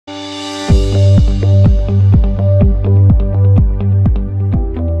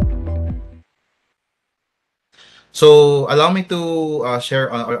So allow me to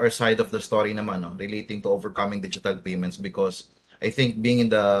share on our side of the story naman, no, relating to overcoming digital payments, because I think being in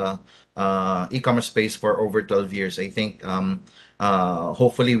the e-commerce space for over 12 years, I think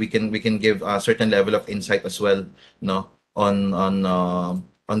hopefully we can give a certain level of insight as well, no,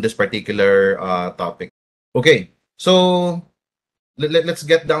 on this particular topic. Okay, so let's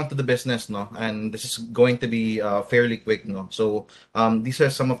get down to the business, no, and this is going to be fairly quick, no. So these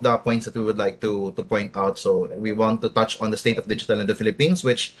are some of the points that we would like to point out. So we want to touch on the state of digital in the Philippines,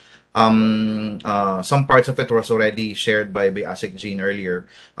 which some parts of it was already shared by Asik Jean earlier.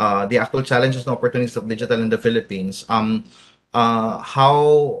 The actual challenges and opportunities of digital in the Philippines,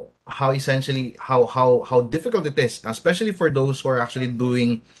 how essentially how difficult it is, especially for those who are actually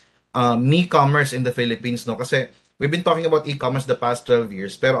doing e-commerce in the Philippines, no? Kasi we've been talking about e-commerce the past 12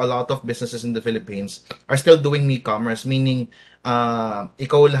 years, pero a lot of businesses in the Philippines are still doing e-commerce, meaning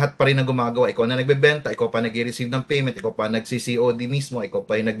ikaw lahat pa rin na gumagawa, ikaw na nagbebenta, ikaw pa nag-receive ng payment, ikaw pa nagsi-COD mismo, ikaw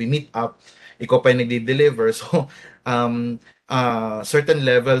pa yung nagbi-meet up, ikaw pa yung nagdi-deliver. So, certain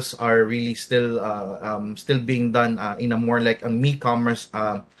levels are really still being done in a more like an e-commerce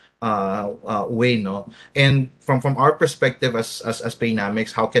way, no? And from our perspective as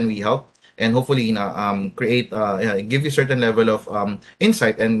Paynamics, how can we help? And hopefully, create give you certain level of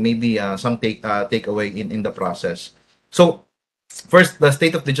insight and maybe some takeaway in the process. So first, the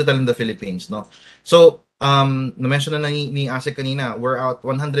state of digital in the Philippines, no? So na-mention na ni Ase kanina, we're out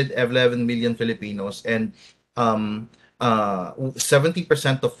 111 million Filipinos, and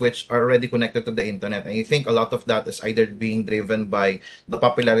 70% of which are already connected to the internet. And I think a lot of that is either being driven by the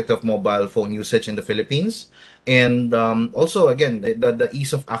popularity of mobile phone usage in the Philippines, and also again the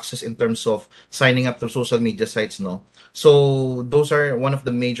ease of access in terms of signing up to social media sites, no. So those are one of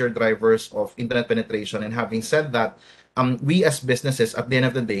the major drivers of internet penetration. And having said that, we as businesses, at the end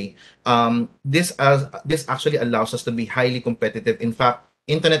of the day, this actually allows us to be highly competitive. In fact,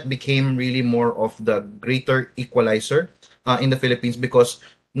 internet became really more of the greater equalizer in the Philippines, because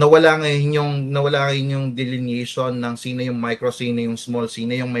nawala ngayon yung delineation ng sino yung micro, sino yung small,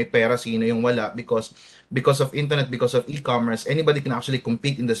 sino yung may pera, sino yung wala, because of internet, because of e-commerce, anybody can actually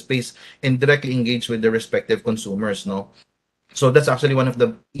compete in the space and directly engage with their respective consumers, no. So that's actually one of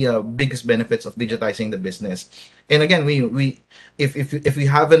the biggest benefits of digitizing the business. And again, we if we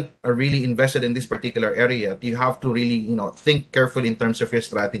haven't really invested in this particular area, you have to really think carefully in terms of your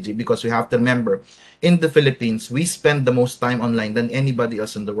strategy, because we have to remember, in the Philippines we spend the most time online than anybody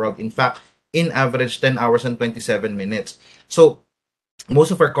else in the world. In fact, in average 10 hours and 27 minutes. So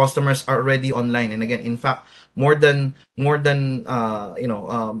most of our customers are already online, and again, in fact, more than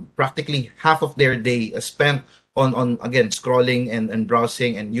practically half of their day is spent on again scrolling and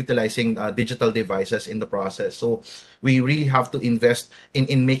browsing and utilizing digital devices in the process. So we really have to invest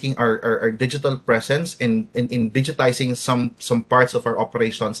in making our digital presence, in digitizing some parts of our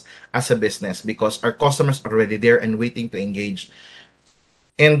operations as a business, because our customers are already there and waiting to engage.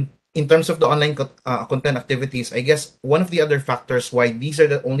 And in terms of the online content activities, I guess one of the other factors why these are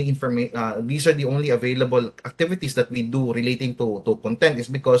the only available activities that we do relating to content is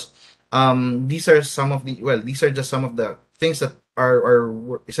because these are just some of the things that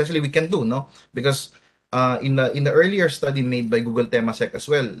are essentially we can do, no? Because in the earlier study made by Google Temasek as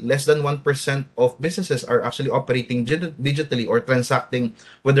well, less than 1% of businesses are actually operating digitally or transacting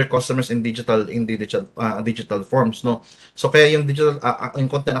with their customers in digital forms, no. So kaya yung digital in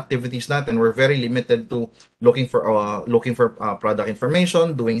content activities natin, we're very limited to looking for product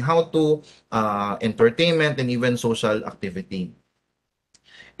information, doing how to entertainment, and even social activity.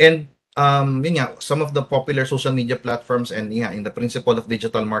 And yun nga, some of the popular social media platforms, and yeah, in the principle of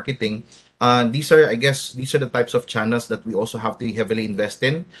digital marketing, these are the types of channels that we also have to heavily invest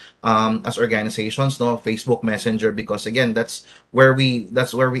in as organizations, no. Facebook Messenger, because again, that's where we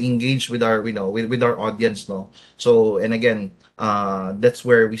engage with our with our audience, no. So, and again, that's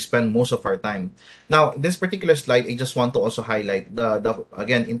where we spend most of our time. Now, this particular slide, I just want to also highlight the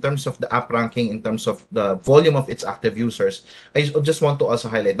again, in terms of the app ranking, in terms of the volume of its active users. I just want to also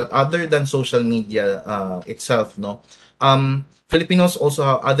highlight that other than social media itself, no, Filipinos also,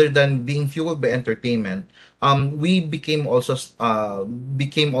 other than being fueled by entertainment, we became also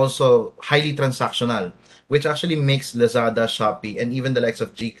highly transactional, which actually makes Lazada, Shopee, and even the likes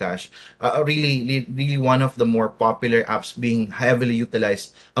of GCash really one of the more popular apps being heavily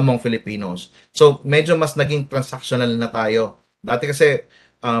utilized among Filipinos. So medyo mas naging transactional na tayo. Dati kasi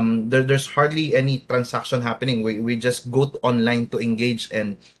there's hardly any transaction happening. We just go online to engage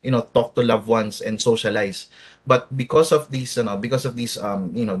and talk to loved ones and socialize. But because of these, because of these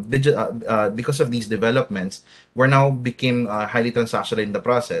developments, we're now became highly transactional in the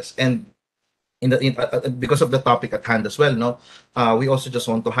process. And because of the topic at hand as well, no, we also just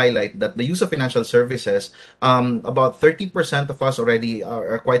want to highlight that the use of financial services, about 30% of us already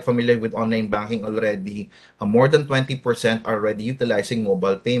are quite familiar with online banking already. More than 20% are already utilizing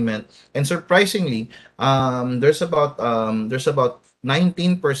mobile payment, and surprisingly, there's about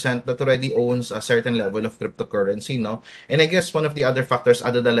 19% that already owns a certain level of cryptocurrency, no? And I guess one of the other factors,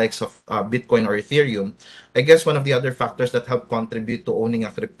 other the likes of Bitcoin or Ethereum, I guess one of the other factors that help contribute to owning a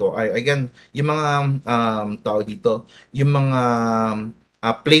crypto ay, again, yung mga tawag dito, yung mga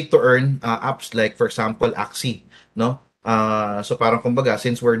play to earn apps, like for example Axie, no? So parang kumbaga,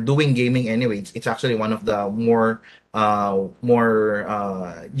 since we're doing gaming anyways, it's actually one of the more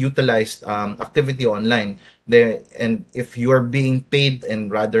utilized activity online. And if you are being paid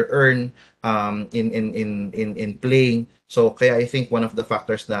and rather earn in playing, so kaya I think one of the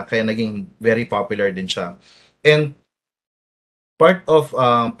factors na kaya naging very popular din siya. And part of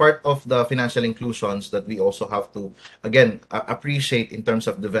the financial inclusions that we also have to again appreciate in terms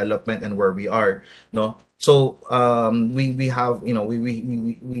of development and where we are, no. So we have,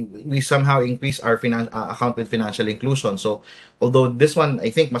 we somehow increase our account with financial inclusion. So although this one, I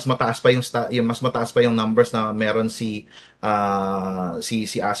think mas mataas pa yung mas mataas pa yung numbers na meron si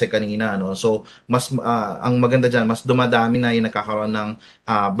Ase kanina, no. So mas ang maganda diyan, mas dumadami na yung nagkakaroon ng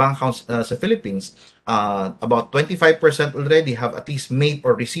bank accounts sa Philippines. About 25% already have at least made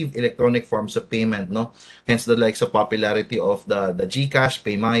or received electronic forms of payment, no. Hence the likes of popularity of the GCash,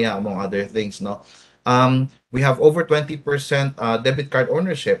 Paymaya, among other things, no. We have over 20% debit card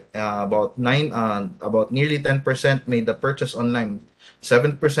ownership. About nearly 10% made the purchase online.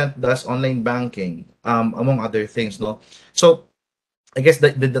 7% does online banking, among other things, no. So I guess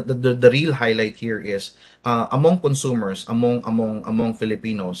the real highlight here is among consumers, among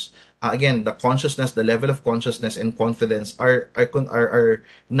Filipinos. Again, the consciousness, the level of consciousness and confidence are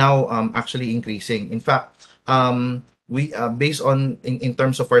now actually increasing. In fact, we based on in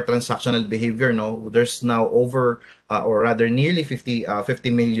terms of our transactional behavior, no, there's now over or rather nearly 50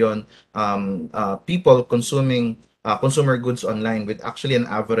 million people consuming consumer goods online, with actually an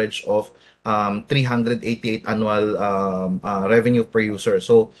average of 388 annual revenue per user.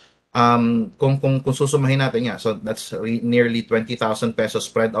 So kung susumahin natin yan, so that's nearly 20,000 pesos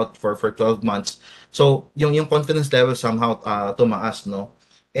spread out for 12 months. So yung confidence level somehow tumaas, no.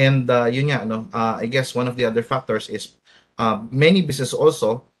 And yun nga, no, I guess one of the other factors is many businesses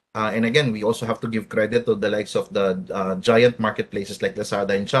also, and again, we also have to give credit to the likes of the giant marketplaces like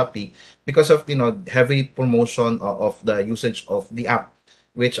Lazada and Shopee, because of, heavy promotion of the usage of the app,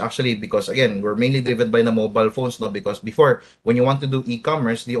 which actually, because again, we're mainly driven by the mobile phones, no. Because before, when you want to do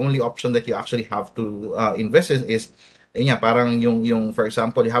e-commerce, the only option that you actually have to invest in is, yun nga, parang yung for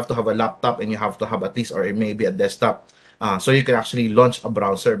example, you have to have a laptop and you have to have at least or maybe a desktop. So you can actually launch a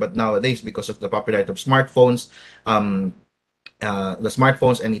browser. But nowadays, because of the popularity of smartphones, the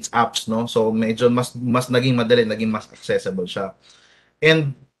smartphones and its apps, no, so medyo mas naging madali, naging mas accessible siya.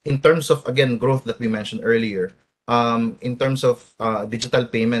 And in terms of, again, growth that we mentioned earlier, in terms of digital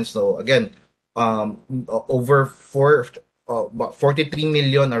payments, so again, over about 43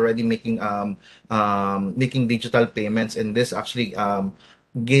 million already making digital payments, and this actually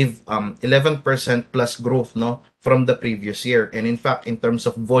gave 11% plus growth, no, from the previous year. And in fact, in terms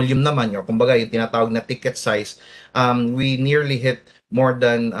of volume naman, yung kumbaga yung tinatawag na ticket size, we nearly hit more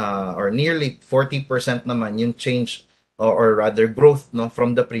than or nearly 40% naman yung change, or rather growth, no,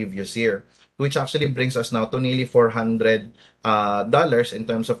 from the previous year, which actually brings us now to nearly $400 in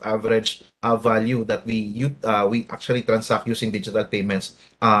terms of average value that we actually transact using digital payments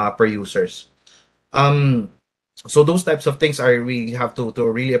per users. So those types of things are we have to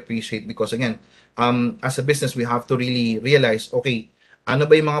really appreciate, because again, as a business, we have to really realize, okay, ano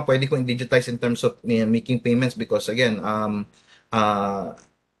ba yung mga pwede kong digitize in terms of making payments, because again, uh,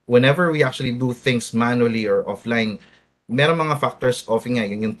 whenever we actually do things manually or offline, meron mga factors of nga,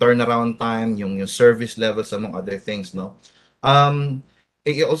 yung turnaround time, yung service levels, among other things, no. I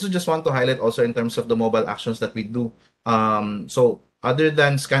also just want to highlight also in terms of the mobile actions that we do. So other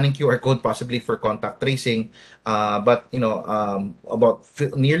than scanning QR code possibly for contact tracing, but about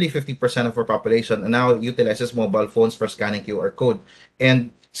nearly 50% of our population now utilizes mobile phones for scanning QR code. And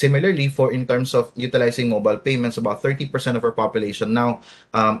similarly, for in terms of utilizing mobile payments, about 30% of our population now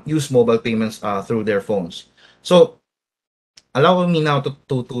use mobile payments through their phones. So Allow me now to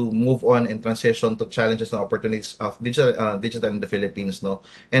move on and transition to challenges and opportunities of digital in the Philippines, no,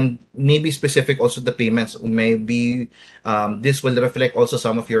 and maybe specific also the payments. Maybe this will reflect also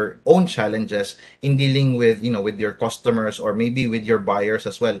some of your own challenges in dealing with, with your customers or maybe with your buyers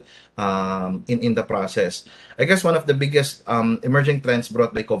as well, in the process. I guess one of the biggest emerging trends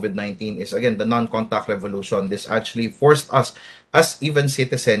brought by COVID-19 is again the non-contact revolution. This actually forced us as even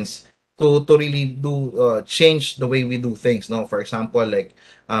citizens to really do change the way we do things, no, for example, like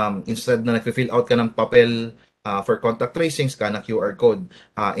instead na nagfi-fill out ka ng papel for contact tracing, scan na QR code,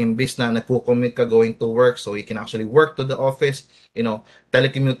 imbis na nagko-commute ka going to work so you can actually work to the office,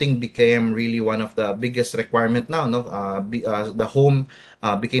 telecommuting became really one of the biggest requirement now, no, the home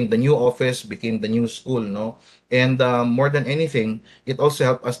became the new office, became the new school, no, and more than anything, it also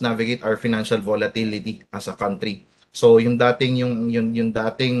helped us navigate our financial volatility as a country. So yung dating yung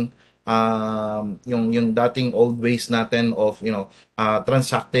dating yung dating old ways natin of,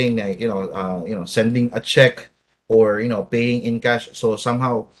 transacting, like, sending a check or, paying in cash. So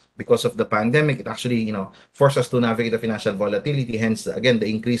somehow, because of the pandemic, it actually, forced us to navigate the financial volatility. Hence, again, the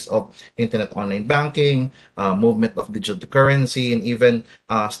increase of internet online banking, movement of digital currency, and even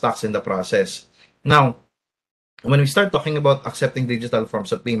stocks in the process. Now, when we start talking about accepting digital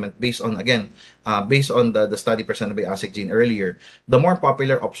forms of payment based on, again, based on the study presented by Asik Jean earlier, the more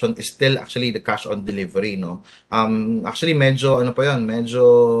popular option is still actually the cash on delivery, no. Actually medyo ano pa yon,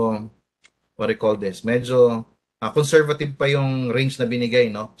 medyo, what do you call this, medyo conservative pa yung range na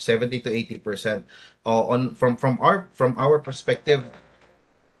binigay, no, 70 to 80%. On from our perspective,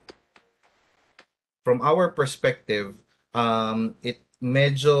 it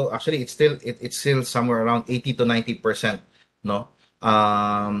medyo, actually it's still somewhere around 80 to 90%, no?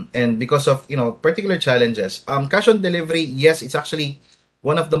 And because of, particular challenges, cash on delivery, yes, it's actually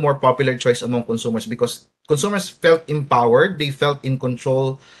one of the more popular choice among consumers because consumers felt empowered, they felt in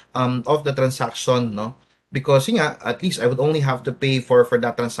control of the transaction, no? Because yeah, at least I would only have to pay for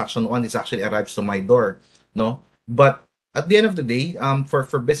that transaction when it actually arrives to my door, no? But at the end of the day,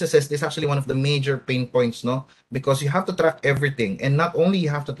 for businesses, this is actually one of the major pain points, no? Because you have to track everything, and not only you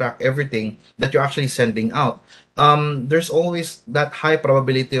have to track everything that you're actually sending out. There's always that high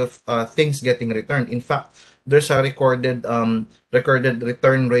probability of things getting returned. In fact, there's a recorded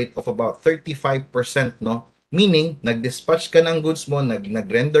return rate of about 35%, no? Meaning, nag-dispatch ka ng goods mo,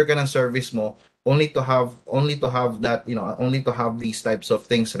 nag-render ka ng service mo, only to have that, only to have these types of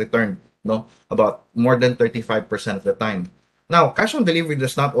things returned, no? About more than 35% of the time. Now, cash on delivery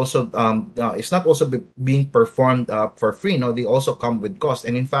does not also it's not also being performed for free. No, they also come with cost.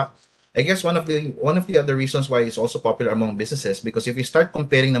 And in fact, I guess one of the other reasons why it's also popular among businesses, because if you start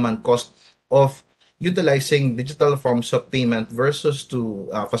comparing naman cost of utilizing digital forms of payment versus to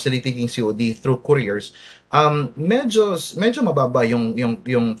facilitating COD through couriers, medyo mababa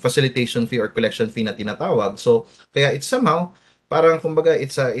yung facilitation fee or collection fee na tinatawag. So kaya it's somehow parang kumbaga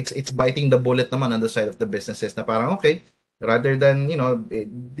it's biting the bullet naman on the side of the businesses na parang okay, rather than,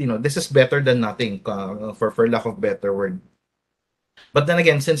 this is better than nothing, for lack of better word. But then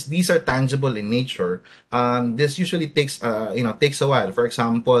again, since these are tangible in nature, this usually takes a while. For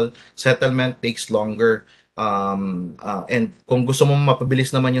example, settlement takes longer. And kung gusto mo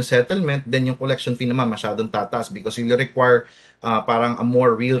mapabilis naman yung settlement, then yung collection fee naman masyadong tataas because you require parang a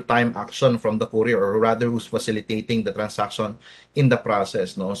more real-time action from the courier, or rather who's facilitating the transaction in the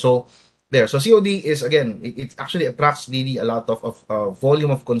process, no? So there. So COD is, again, it actually attracts really a lot of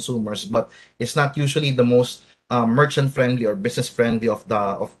volume of consumers, but it's not usually the most merchant friendly or business friendly of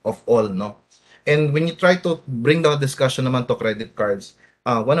all, no. And when you try to bring down discussion naman to credit cards,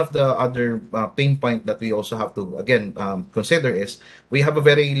 one of the other pain point that we also have to again consider is we have a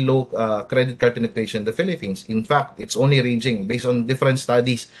very low credit card penetration in the Philippines. In fact, it's only ranging based on different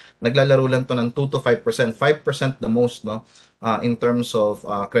studies, naglalaro lang to ng 2 to 5%, 5% the most, no, in terms of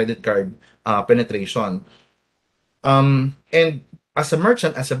credit card penetration. And as a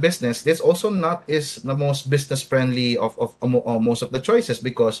merchant, as a business, this also not is the most business friendly of most of the choices,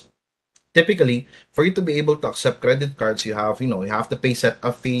 because typically for you to be able to accept credit cards, you have to pay set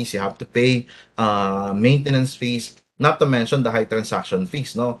of fees, you have to pay maintenance fees, not to mention the high transaction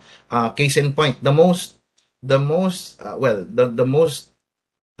fees, no. Case in point, rather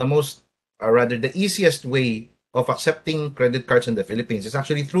the easiest way of accepting credit cards in the Philippines is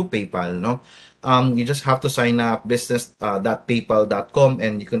actually through PayPal, no? You just have to sign up business.paypal.com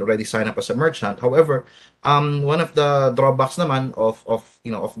and you can already sign up as a merchant. However, one of the drawbacks naman of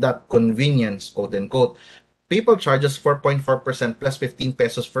that convenience, quote unquote, PayPal charges 4.4% plus 15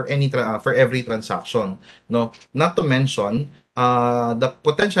 pesos for every transaction, no? Not to mention the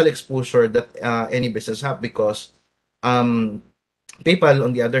potential exposure that any business have, because PayPal,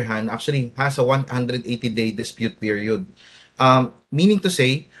 on the other hand, actually has a 180-day dispute period. Meaning to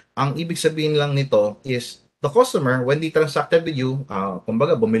say, ang ibig sabihin lang nito is the customer, when they transacted with you,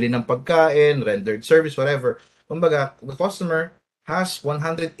 kumbaga, bumili ng pagkain, rendered service, whatever, kumbaga, the customer has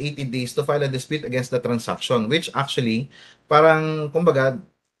 180 days to file a dispute against the transaction, which actually, parang, kumbaga,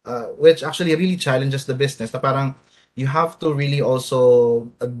 which actually really challenges the business, na parang, you have to really also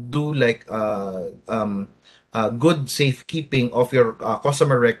do like good safekeeping of your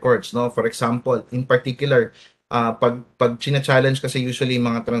customer records, no? For example, in particular, pag china-challenge kasi usually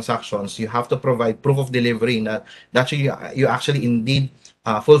mga transactions, you have to provide proof of delivery na that you actually indeed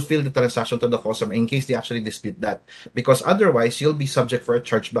fulfill the transaction to the customer in case they actually dispute that. Because otherwise, you'll be subject for a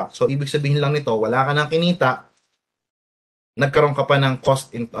chargeback. So, ibig sabihin lang nito, wala ka nang kinita, nagkaroon ka pa ng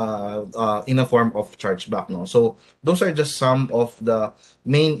cost in a form of chargeback, no? So those are just some of the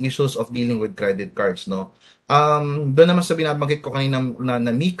main issues of dealing with credit cards, no? Doon naman sa binabanggit ko kanina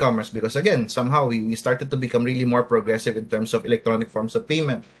na e-commerce, because again, somehow we started to become really more progressive in terms of electronic forms of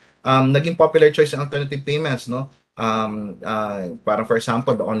payment. Naging popular choice ang alternative payments, no? Parang for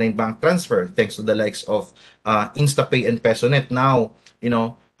example, the online bank transfer, thanks to the likes of InstaPay and PesoNet. Now,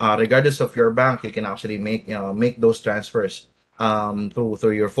 regardless of your bank, you can actually make those transfers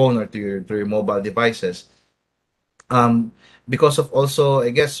through your phone or through your mobile devices. Because of also,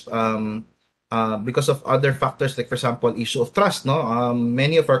 I guess, because of other factors, like for example, issue of trust, no?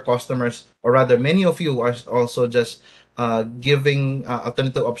 Many of our customers, or rather, many of you are also just giving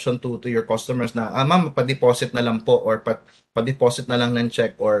alternative option to your customers na, ma'am, pa-deposit na lang po, or pa-deposit na lang ng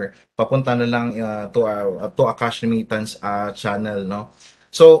check, or papunta na lang to a cash remittance channel, no?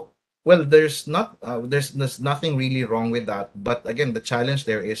 So, well, there's nothing really wrong with that, but again, the challenge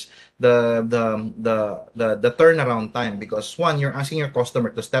there is the turnaround time, because one, you're asking your customer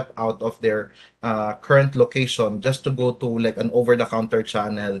to step out of their current location just to go to like an over-the-counter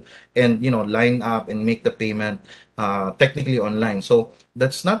channel and line up and make the payment technically online. So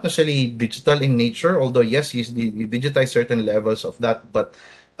that's not necessarily digital in nature, although yes, you digitize certain levels of that, but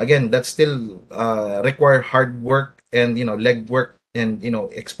again, that's still require hard work and leg work and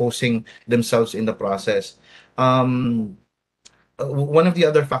exposing themselves in the process. One of the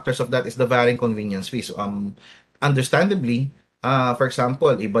other factors of that is the varying convenience fees. Understandably, for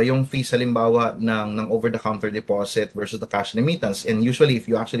example, iba yung fees halimbawa ng over-the-counter deposit versus the cash remittance. And usually, if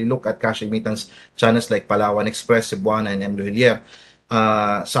you actually look at cash remittance channels like Palawan Express, Cebuana, and M. Duhilier,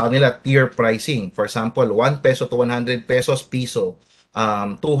 sa kanila, tier pricing. For example, 1 peso to 100 pesos, piso.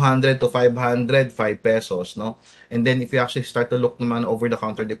 200 to 500, 5 pesos, no? And then if you actually start to look naman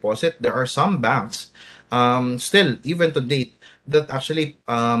over-the-counter deposit, there are some banks, still, even to date, that actually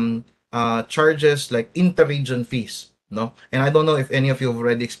charges like inter-region fees, no? And I don't know if any of you have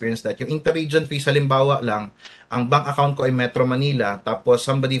already experienced that. Yung inter-region fees, halimbawa lang, ang bank account ko ay Metro Manila, tapos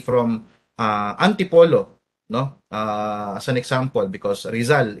somebody from Antipolo, no? As an example, because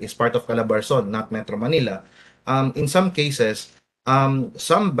Rizal is part of Calabarzon, not Metro Manila. In some cases,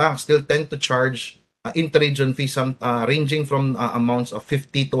 some banks still tend to charge inter-region fees, ranging from amounts of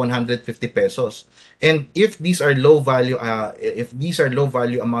 50 to 150 pesos. And if these are low value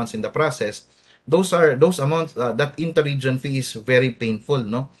amounts in the process, those amounts, that inter-region fee is very painful,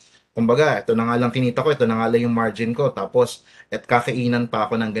 no? Kumbaga, ito na nga lang kinita ko, ito na nga lang yung margin ko, tapos at kakainan pa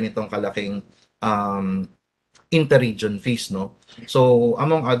ako ng ganitong kalaking inter-region fees, no? So,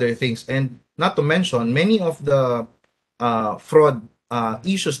 among other things, and not to mention, many of the fraud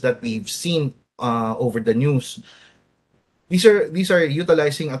issues that we've seen over the news, these are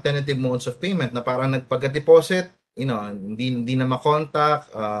utilizing alternative modes of payment na parang nagpagka-deposit, hindi na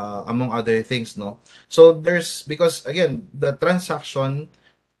makontak, among other things, no? So because again, the transaction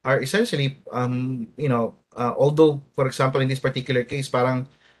are essentially, although, for example, in this particular case, parang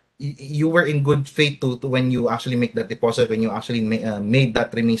you were in good faith to when you actually make that deposit, when you actually made that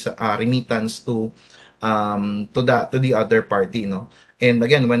remittance to the other party, no? And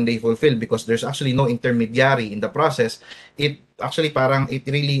again, when they fulfill, because there's actually no intermediary in the process, it actually parang it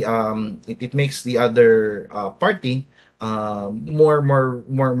really it makes the other party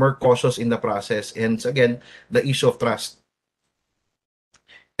more cautious in the process. And again, the issue of trust.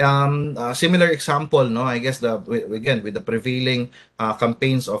 Similar example, no? I guess again, with the prevailing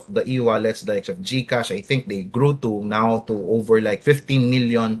campaigns of the e-wallets, like of GCash, I think they grew to now to over like 15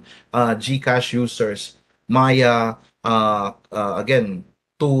 million GCash users. Maya, again,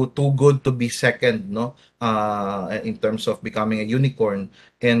 too good to be second, no? In terms of becoming a unicorn.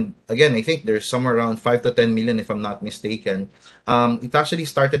 And again, I think there's somewhere around 5 to 10 million, if I'm not mistaken. It actually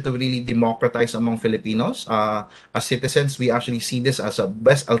started to really democratize among Filipinos. As citizens, we actually see this as a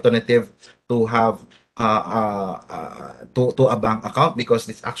best alternative to have to a bank account, because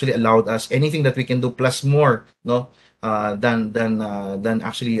it's actually allowed us anything that we can do plus more, no, than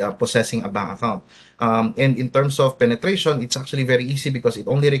actually possessing a bank account. And in terms of penetration, it's actually very easy because it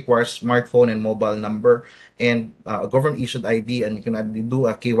only requires smartphone and mobile number and a government issued ID, and you can do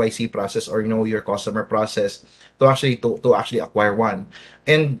a KYC process, or know your customer process, to actually acquire one.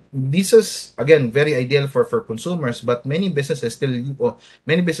 And this is again very ideal for consumers, but many businesses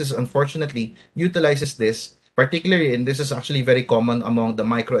unfortunately utilizes this, particularly, and this is actually very common among the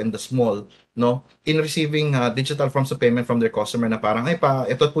micro and the small, no, in receiving digital forms of payment from their customer, na parang, ay pa,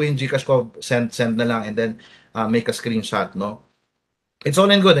 ito po yung GCash ko, send na lang, and then make a screenshot, no. It's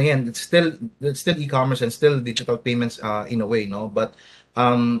all and good. Again, it's still e-commerce and still digital payments in a way, no. But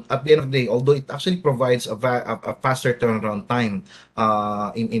at the end of the day, although it actually provides a faster turnaround time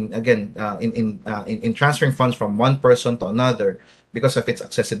in transferring funds from one person to another because of its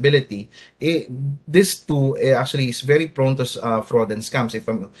accessibility, this too actually is very prone to fraud and scams.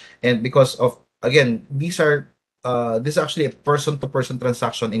 And because of, again, this is actually a person to person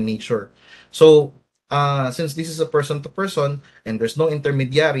transaction in nature. So since this is a person to person and there's no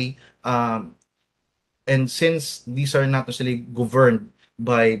intermediary, and since these are not necessarily governed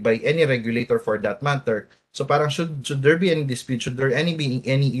by any regulator for that matter, so parang should there be any dispute, should there be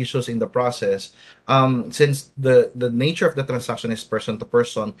any issues in the process, since the nature of the transaction is person to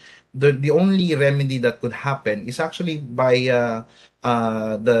person, the only remedy that could happen is actually by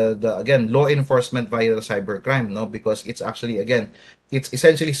the again law enforcement via the cybercrime, no, because it's actually, again, it's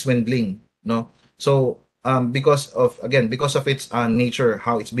essentially swindling, no. So because of its nature,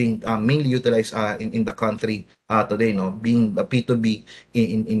 how it's being mainly utilized in the country today, no, being a P2B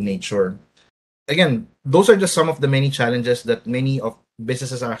in nature. Again, those are just some of the many challenges that many of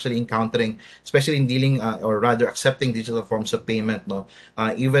businesses are actually encountering, especially in dealing or rather accepting digital forms of payment, no,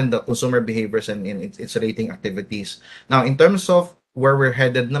 even the consumer behaviors and its rating activities. Now, in terms of where we're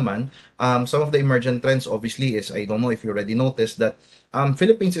headed naman, some of the emergent trends obviously is, I don't know if you already noticed that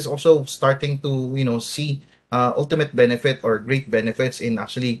Philippines is also starting to, see ultimate benefit or great benefits in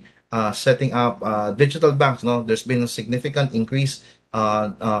actually setting up digital banks. No, there's been a significant increase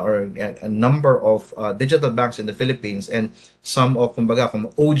or a number of digital banks in the Philippines, and some of kumbaga from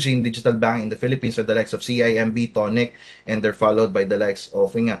OG in digital bank in the Philippines are the likes of CIMB, Tonic, and they're followed by the likes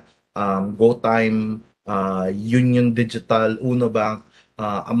of GoTime, Union Digital, Uno Bank,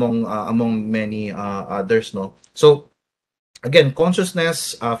 among many others. No, so again,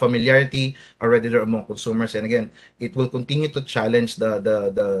 consciousness, familiarity already there among consumers, and again, it will continue to challenge the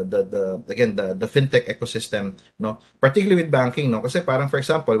fintech ecosystem, no, particularly with banking, no, kasi parang for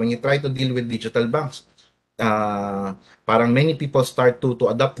example, when you try to deal with digital banks, parang many people start to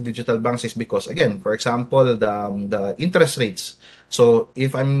adopt digital banks is because, again, for example, the interest rates. So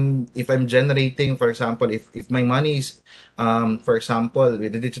if I'm generating, for example, if my money is for example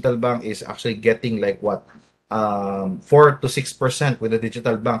with the digital bank is actually getting like what 4 to 6% with a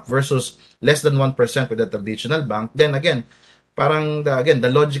digital bank versus less than 1% with a traditional bank, then again, parang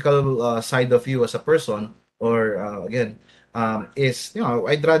the logical side of you as a person, or again, is,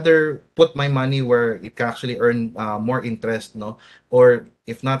 I'd rather put my money where it can actually earn more interest, no, or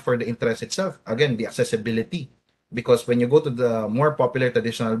if not for the interest itself, again, the accessibility. Because when you go to the more popular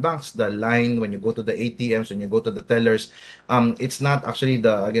traditional banks, the line, when you go to the ATMs, when you go to the tellers, it's not actually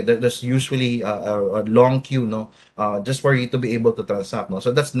again, there's usually a long queue, no, just for you to be able to transact, no.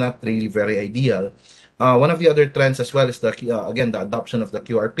 So that's not really very ideal. One of the other trends as well is again, the adoption of the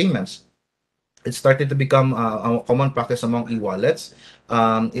QR payments. It started to become a common practice among e-wallets,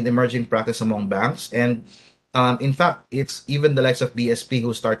 in emerging practice among banks, and in fact, it's even the likes of BSP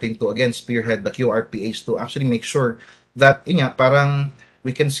who's starting to again spearhead the QRPH to actually make sure that parang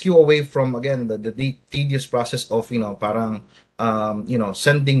we can skew away from again the tedious process of parang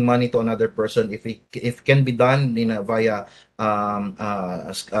sending money to another person, if can be done via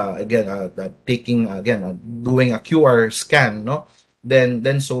again taking again doing a QR scan, no,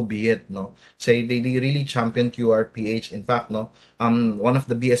 then so be it, no. Say they really champion QRPH. In fact, no, one of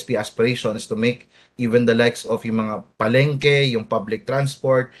the BSP aspirations is to make even the likes of yung mga palengke, yung public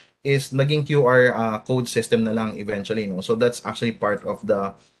transport is naging QR code system na lang eventually, no. So that's actually part of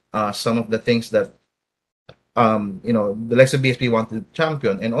the some of the things that the likes of BSP want to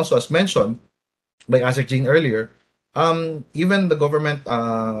champion. And also, as mentioned by Asik Jean earlier, even the government,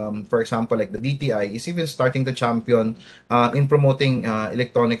 for example, like the DTI, is even starting to champion in promoting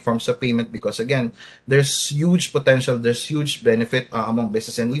electronic forms of payment, because again, there's huge potential, there's huge benefit among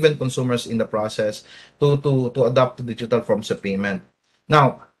business and even consumers in the process to adopt to digital forms of payment.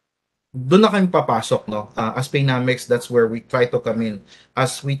 Now, doon na kami papasok, no? As Paynamics, that's where we try to come in.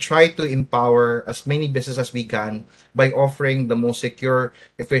 As we try to empower as many businesses as we can by offering the most secure,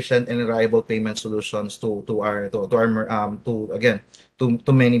 efficient, and reliable payment solutions to our to again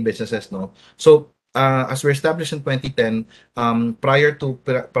to many businesses, no? So as we're established in 2010, prior to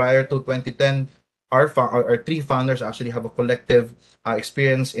 2010, our three founders actually have a collective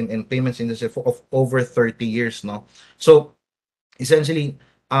experience in payments industry of over 30 years, no? So essentially,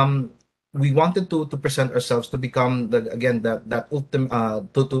 um we wanted to present ourselves to become the again that ultimate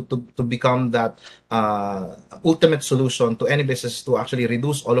to become that ultimate solution to any business to actually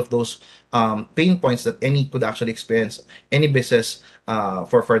reduce all of those pain points that any could actually experience, any business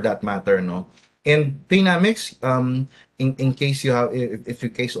for that matter, no? And Paynamics, in case you have if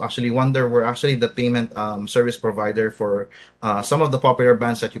you case you actually wonder, we're actually the payment service provider for some of the popular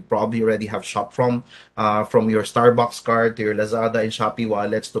brands that you probably already have shopped from your Starbucks card to your Lazada and Shopee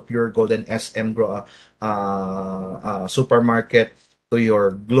wallets to Pure Gold and SM supermarket to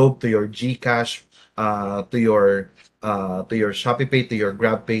your Globe to your GCash to your Shopee Pay to your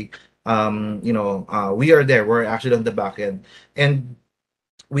Grab Pay. We are there. We're actually on the back end, and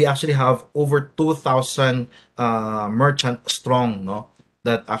we actually have over 2,000 merchant strong, no,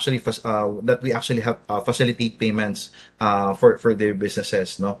 that actually that we actually have facilitate payments for their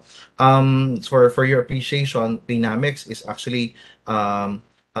businesses, no. For your appreciation, Paynamics is actually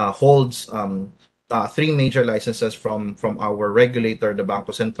holds three major licenses from our regulator, the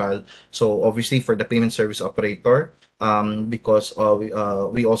Banco Central. So obviously for the payment service operator, because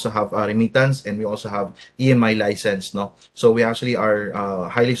we also have remittance, and we also have EMI license, no. So we actually are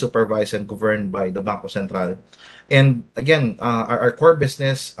highly supervised and governed by the Banco Central. And again, our core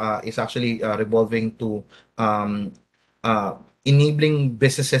business is actually revolving to um, uh, enabling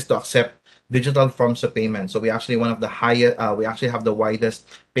businesses to accept digital forms of payment. So we actually one of the highest, we actually have the widest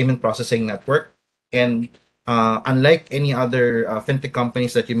payment processing network. And unlike any other fintech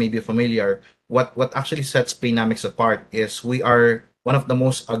companies that you may be familiar, what actually sets Paynamics apart is we are one of the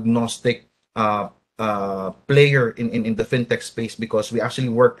most agnostic player in the fintech space, because we actually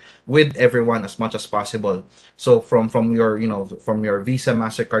work with everyone as much as possible. So from your from your Visa,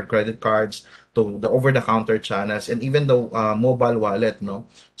 Mastercard, credit cards to the over-the-counter channels, and even the mobile wallet, no.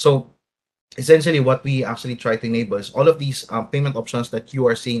 So essentially what we actually try to enable is all of these payment options that you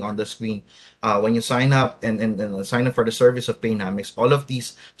are seeing on the screen when you sign up and sign up for the service of Paynamics. All of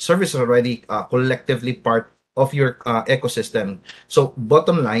these services are already collectively part of your ecosystem. So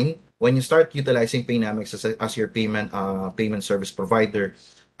bottom line, when you start utilizing Paynamics as your payment service provider,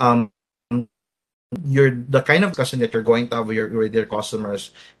 um, you're the kind of discussion that you're going to have with your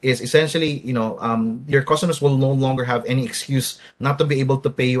customers is essentially, your customers will no longer have any excuse not to be able to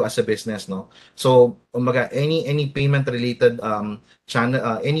pay you as a business, no. So umaga, any payment related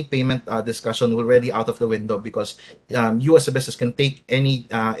channel, any payment discussion will already out of the window, because you as a business can take any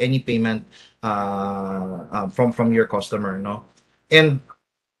payment from your customer, no. And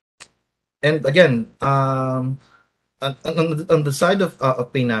and again, on the side of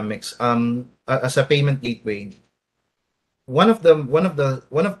Paynamics, as a payment gateway, one of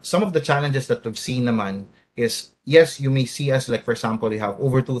some of the challenges that we've seen naman is, yes, you may see us, like for example, we have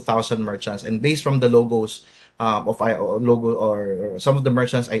over 2,000 merchants, and based from the logos of I logo or some of the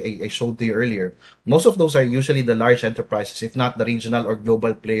merchants I showed to you earlier, most of those are usually the large enterprises, if not the regional or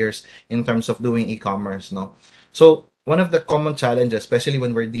global players in terms of doing e-commerce, no. So one of the common challenges, especially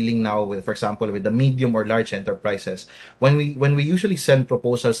when we're dealing now with, for example, with the medium or large enterprises, when we usually send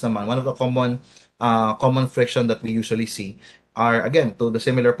proposals naman, one of the common friction that we usually see are, again, to the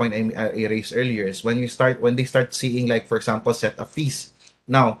similar point I raised earlier, is when they start seeing, like for example, set of fees.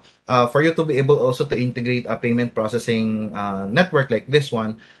 Now, for you to be able also to integrate a payment processing network like this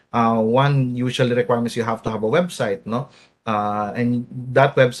one usual requirements, you have to have a website, no. And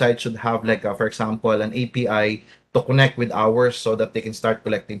that website should have, like for example, an API to connect with ours so that they can start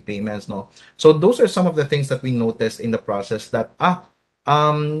collecting payments, no. So those are some of the things that we noticed in the process, that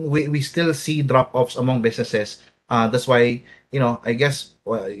we still see drop-offs among businesses. That's why, I guess,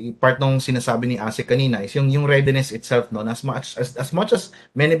 part nung sinasabi ni Ase kanina is yung readiness itself, no. As much as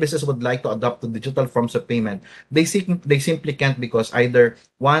many businesses would like to adopt to digital forms of payment, they simply can't, because either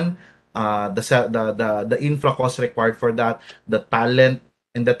one, the infra cost required for that, the talent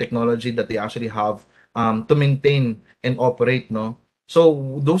and the technology that they actually have to maintain and operate, no.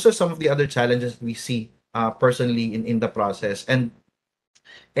 So those are some of the other challenges we see personally in the process. And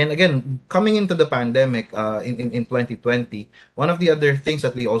And again, coming into the pandemic in 2020, one of the other things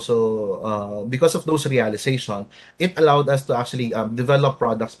that we also, because of those realization, it allowed us to actually develop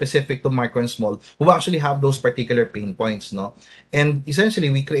products specific to micro and small who actually have those particular pain points, no? And essentially,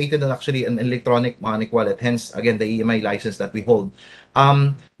 we created actually an electronic money wallet, hence, again, the EMI license that we hold.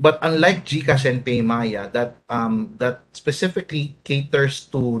 But unlike GCash and PayMaya, that specifically caters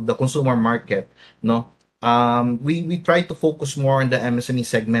to the consumer market, no, we try to focus more on the MSME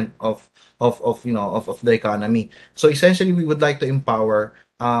segment of the economy. So essentially, we would like to empower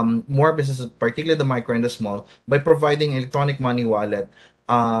more businesses, particularly the micro and the small, by providing electronic money wallet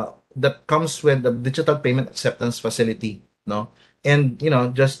that comes with the digital payment acceptance facility, no? And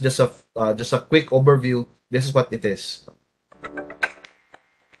just a quick overview. This is what it is.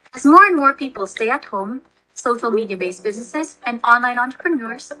 As more and more people stay at home, social media based businesses and online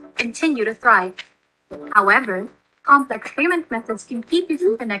entrepreneurs continue to thrive. However, complex payment methods can keep you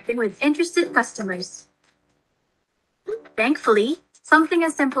from connecting with interested customers. Thankfully, something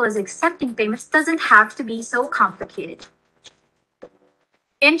as simple as accepting payments doesn't have to be so complicated.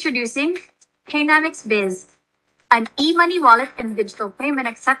 Introducing Paynamics Biz, an e-money wallet and digital payment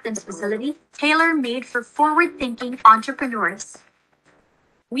acceptance facility tailor-made for forward-thinking entrepreneurs.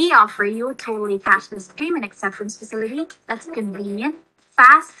 We offer you a totally cashless payment acceptance facility that's convenient,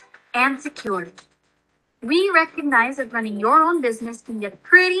 fast, and secure. We recognize that running your own business can get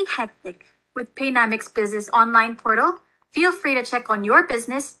pretty hectic. With Paynamics Business online portal, feel free to check on your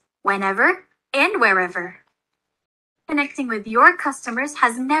business whenever and wherever. Connecting with your customers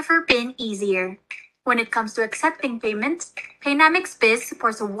has never been easier. When it comes to accepting payments, Paynamics Biz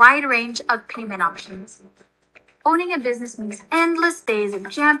supports a wide range of payment options. Owning a business means endless days of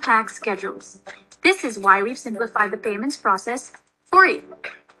jam-packed schedules. This is why we've simplified the payments process for you.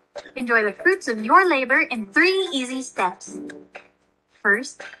 Enjoy the fruits of your labor in 3 easy steps.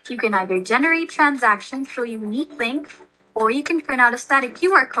 First, you can either generate transactions through a unique link, or you can print out a static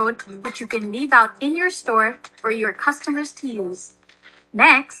QR code which you can leave out in your store for your customers to use.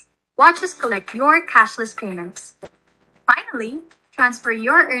 Next, watch us collect your cashless payments. Finally, transfer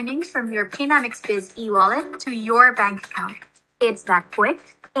your earnings from your Paynamics Biz e-wallet to your bank account. It's that quick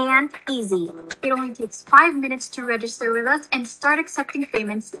and easy. It only takes 5 minutes to register with us and start accepting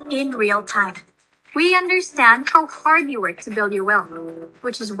payments in real time. We understand how hard you work to build your wealth,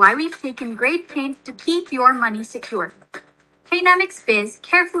 which is why we've taken great pains to keep your money secure. Paynamics Biz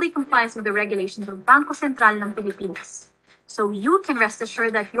carefully complies with the regulations of Bangko Sentral ng Pilipinas, so you can rest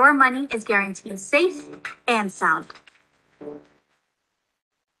assured that your money is guaranteed safe and sound.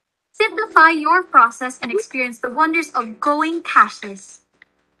 Simplify your process and experience the wonders of going cashless.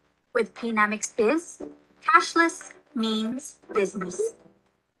 With Paynamics Biz, cashless means business.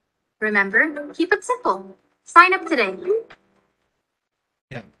 Remember, keep it simple. Sign up today.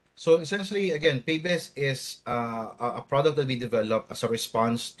 Yeah. So essentially, again, Paybase is a product that we developed as a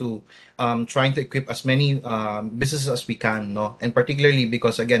response to trying to equip as many businesses as we can, no? And particularly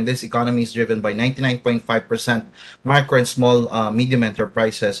because, again, this economy is driven by 99.5% micro and small medium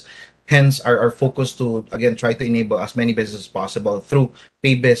enterprises. Hence, our focus to, again, try to enable as many businesses as possible through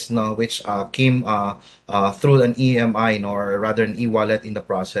Paybase, no, which came through an EMI, no, or rather an e-wallet in the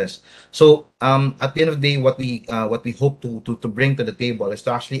process. So at the end of the day, what we hope to bring to the table is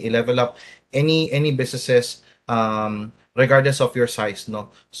to actually level up any businesses regardless of your size, no.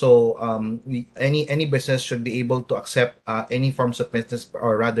 So any business should be able to accept any forms of business,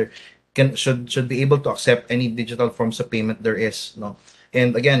 or rather should be able to accept any digital forms of payment there is, no.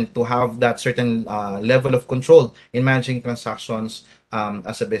 And again, to have that certain level of control in managing transactions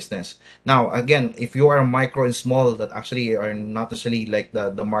as a business. Now, again, if you are a micro and small that actually are not necessarily like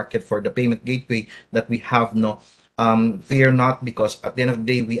the market for the payment gateway that we have, no, fear not, because at the end of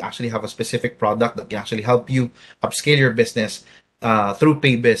the day, we actually have a specific product that can actually help you upscale your business through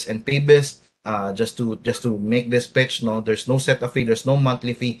Paybase. And Paybase, just to make this pitch, no, there's no setup fee, there's no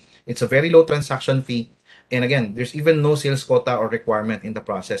monthly fee. It's a very low transaction fee. And again, there's even no sales quota or requirement in the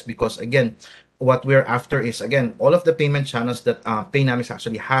process, because again, what we're after is, again, all of the payment channels that Paynamics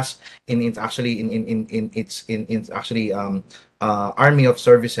actually has in its actually in its actually army of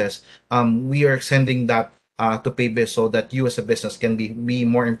services. We are sending that to Paybase so that you as a business can be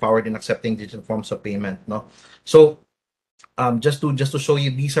more empowered in accepting digital forms of payment, no. So just to show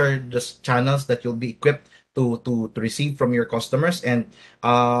you, these are just channels that you'll be equipped to receive from your customers. And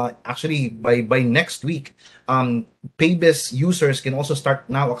actually, by next week, Paybase users can also start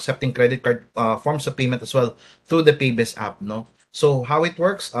now accepting credit card forms of payment as well through the Paybase app, no. So how it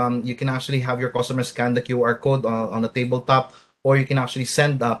works, you can actually have your customers scan the QR code on the tabletop or you can actually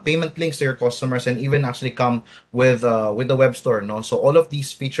send payment links to your customers, and even actually come with the web store. No, so all of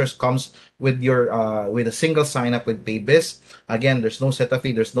these features comes with your with a single sign up with PayBiz. Again, there's no setup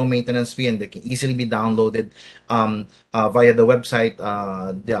fee, there's no maintenance fee, and they can easily be downloaded via the website,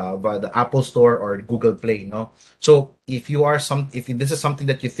 via the Apple Store or Google Play. No, so if this is something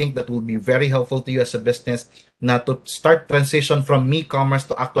that you think that will be very helpful to you as a business, not to start transition from me-commerce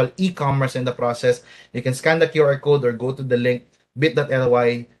to actual e-commerce in the process, you can scan the QR code or go to the link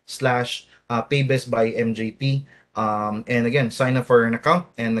bit.ly/paybest by MJP. And again, sign up for an account.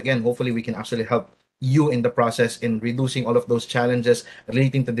 And again, hopefully we can actually help you in the process in reducing all of those challenges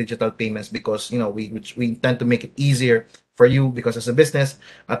relating to digital payments, because we tend to make it easier for you, because as a business,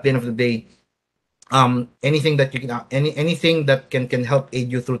 at the end of the day, anything that you can anything that can help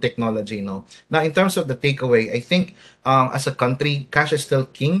aid you through technology. Now, in terms of the takeaway, I think as a country, cash is still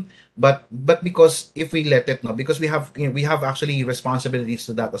king, but because if we let it, no, because we have actually responsibilities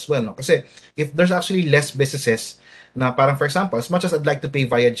to that as well, no, kasi if there's actually less businesses na, parang for example, as much as I'd like to pay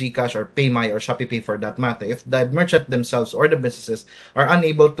via GCash or PayMy or ShopeePay for that matter, if the merchant themselves or the businesses are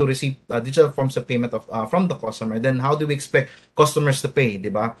unable to receive digital forms of payment from the customer, then how do we expect customers to pay, di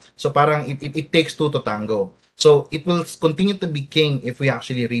ba? So parang it takes two to tango. So it will continue to be king if we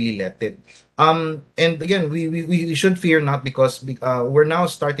actually really let it. And again, we should fear not, because we're now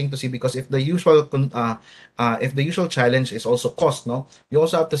starting to see, because if the usual challenge is also cost, no, you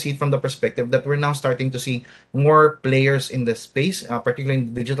also have to see it from the perspective that we're now starting to see more players in the space, particularly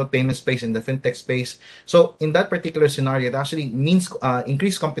in the digital payment space, in the fintech space. So in that particular scenario, it actually means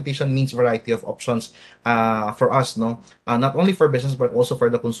increased competition means variety of options for us, no, not only for business but also for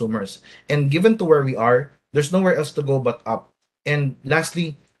the consumers. And given to where we are, there's nowhere else to go but up. And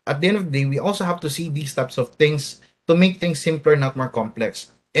lastly, at the end of the day, we also have to see these types of things to make things simpler, not more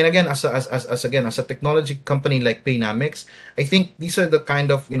complex. And again, as a technology company like Paynamics, I think these are the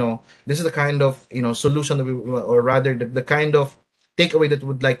kind of this is the kind of solution that we, or rather the kind of takeaway that we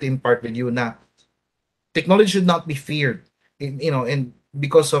would like to impart with you. Na technology should not be feared, and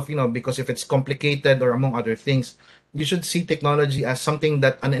because if it's complicated or among other things, you should see technology as something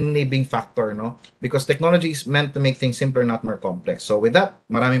that an enabling factor, no, because technology is meant to make things simpler, not more complex. So with that,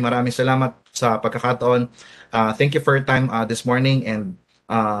 maraming salamat sa pagkakataon. Thank you for your time this morning. And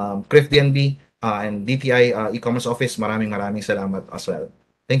CRIF DNB and DTI e-commerce office, maraming salamat as well.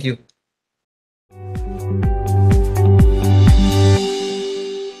 Thank you.